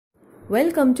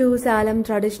Welcome to Salem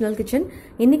Traditional Kitchen.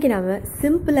 இன்னைக்கு நாம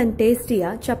simple and tasty-ஆ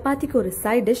சப்பாத்திக்கு ஒரு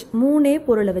side dish மூணே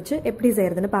பொருளை வச்சு எப்படி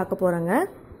செய்யறதுன்னு பார்க்க போறோங்க.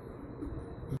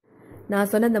 நான்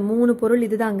சொன்ன அந்த மூணு பொருள்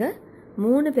இதுதாங்க.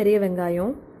 3 பெரிய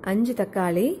வெங்காயம், 5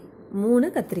 தக்காளி, 3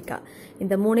 கத்திரிக்காய்.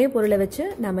 இந்த மூணே பொருளை வச்சு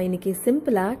நாம இன்னைக்கு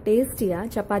சிம்பிளா டேஸ்டியா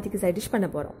சப்பாத்திக்கு சைட் டிஷ் பண்ண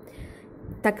போறோம்.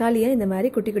 தக்காளியை இந்த மாதிரி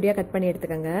குட்டி குட்டியா கட் பண்ணி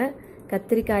எடுத்துக்கங்க.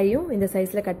 கத்திரிக்காயும் இந்த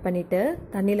சைஸ்ல கட் பண்ணிட்டு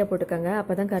தண்ணியில போட்டுக்கங்க,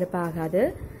 அப்பதான் கருப்பா ஆகாது.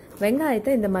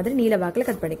 வெங்காயத்தை இந்த மாதிரி நீல வாக்கில்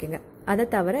கட் பண்ணிக்கோங்க. அதை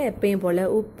தவிர எப்பயும் போல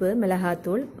உப்பு,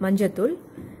 மிளகாத்தூள், மஞ்சத்தூள்,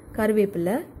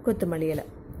 கருவேப்பிலை, கொத்தமல்லி இலை,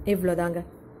 இவ்வளோதாங்க.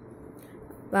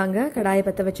 வாங்க கடாயை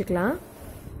பற்ற வச்சுக்கலாம்.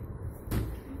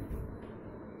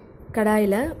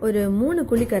 கடாயில் ஒரு 3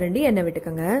 குழிக்கரண்டி எண்ணெய்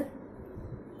விட்டுக்கோங்க.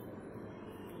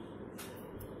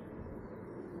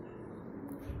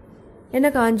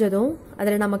 எண்ணெய் காஞ்சதும்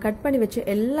அதில் நம்ம கட் பண்ணி வச்சு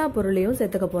எல்லா பொருளையும்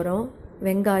சேர்த்துக்க போகிறோம்.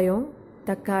 வெங்காயம்,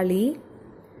 தக்காளி,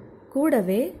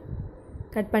 கூடவே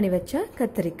கட் பண்ணி வச்ச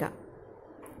கத்திரிக்காய்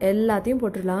எல்லாத்தையும்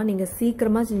போட்டுடலாம். நீங்கள்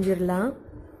சீக்கிரமாக செஞ்சிடலாம்.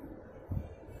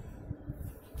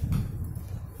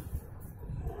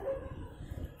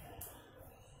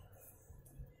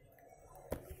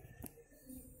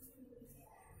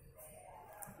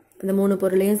 இந்த 3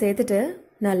 பொருளையும் சேர்த்துட்டு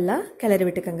நல்லா கிளறி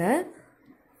விட்டுக்கோங்க.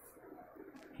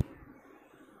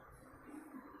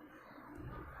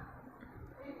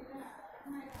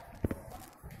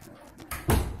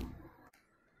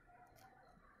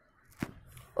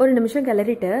 ஒரு நிமிஷம்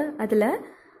கிளறிட்டு அதில்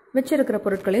மிச்சிருக்கிற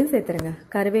பொருட்களையும் சேர்த்துருங்க.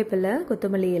 கருவேப்பிலை,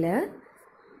 கொத்தமல்லி இலை,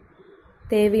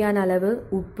 தேவையான அளவு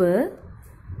உப்பு,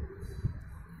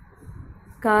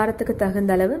 காரத்துக்கு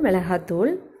தகுந்த அளவு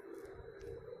மிளகாத்தூள்,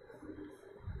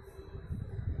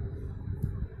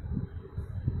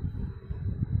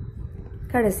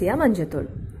 கடைசியாக மஞ்சத்தூள்.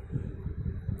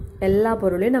 எல்லா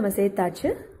பொருளையும் நம்ம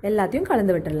சேர்த்தாச்சு. எல்லாத்தையும்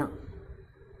கலந்து விட்டுடலாம்.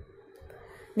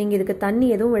 நீங்கள் இதுக்கு தண்ணி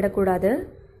எதுவும் விடக்கூடாது.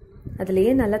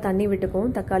 அதுலேயே நல்லா தண்ணி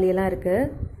விட்டுக்கும். தக்காளியெல்லாம் இருக்குது.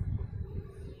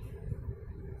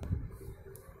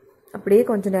 அப்படியே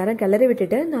கொஞ்சம் நேரம் கிளறி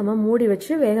விட்டுட்டு நம்ம மூடி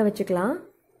வச்சு வேக வச்சுக்கலாம்.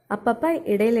 அப்பப்போ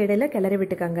இடையில இடையில கிளறி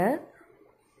விட்டுக்கங்க.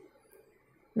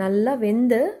 நல்லா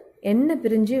வெந்து எண்ணெய்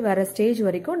பிரிஞ்சு வர ஸ்டேஜ்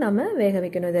வரைக்கும் நம்ம வேக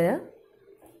வைக்கணும். இதை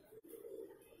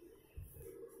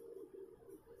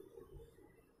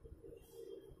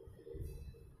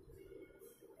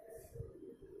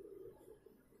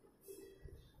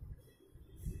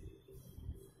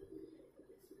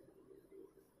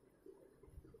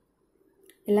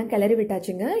எல்லாம் கிளறி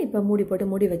விட்டாச்சுங்க. இப்போ மூடி போட்டு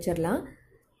மூடி வச்சிடலாம்.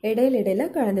 இடையில இடையில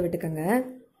கலந்து விட்டுக்கோங்க.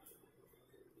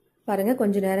 பாருங்கள்,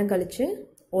 கொஞ்சம் நேரம் கழித்து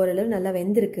ஓரளவு நல்லா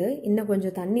வெந்திருக்கு. இன்னும்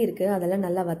கொஞ்சம் தண்ணி இருக்குது, அதெல்லாம்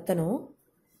நல்லா வற்றணும்.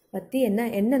 வற்றி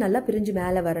எண்ணெய் நல்லா பிரிஞ்சு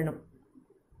மேலே வரணும்.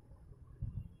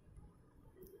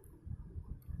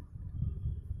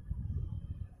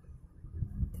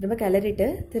 திரும்ப கிளறிட்டு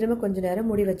திரும்ப கொஞ்சம்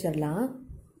நேரம் மூடி வச்சிடலாம்.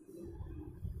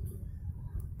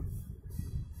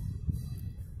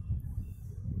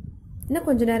 இன்னும்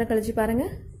கொஞ்சம் நேரம் கழிச்சு பாருங்க,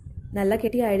 நல்லா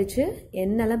கெட்டி ஆயிடுச்சு.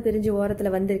 எண்ணெய்லாம் பிரிஞ்சு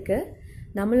ஓரத்தில் வந்திருக்கு.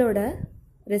 நம்மளோட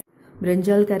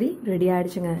பிரிஞ்சால் கறி ரெடி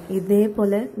ஆயிடுச்சுங்க. இதே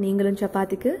போல் நீங்களும்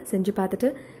சப்பாத்திக்கு செஞ்சு பார்த்துட்டு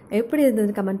எப்படி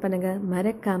இருந்ததுன்னு கமெண்ட் பண்ணுங்க.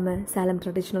 மறக்காம சேலம்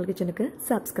ட்ரெடிஷ்னல் கிச்சனுக்கு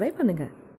சப்ஸ்கிரைப் பண்ணுங்க.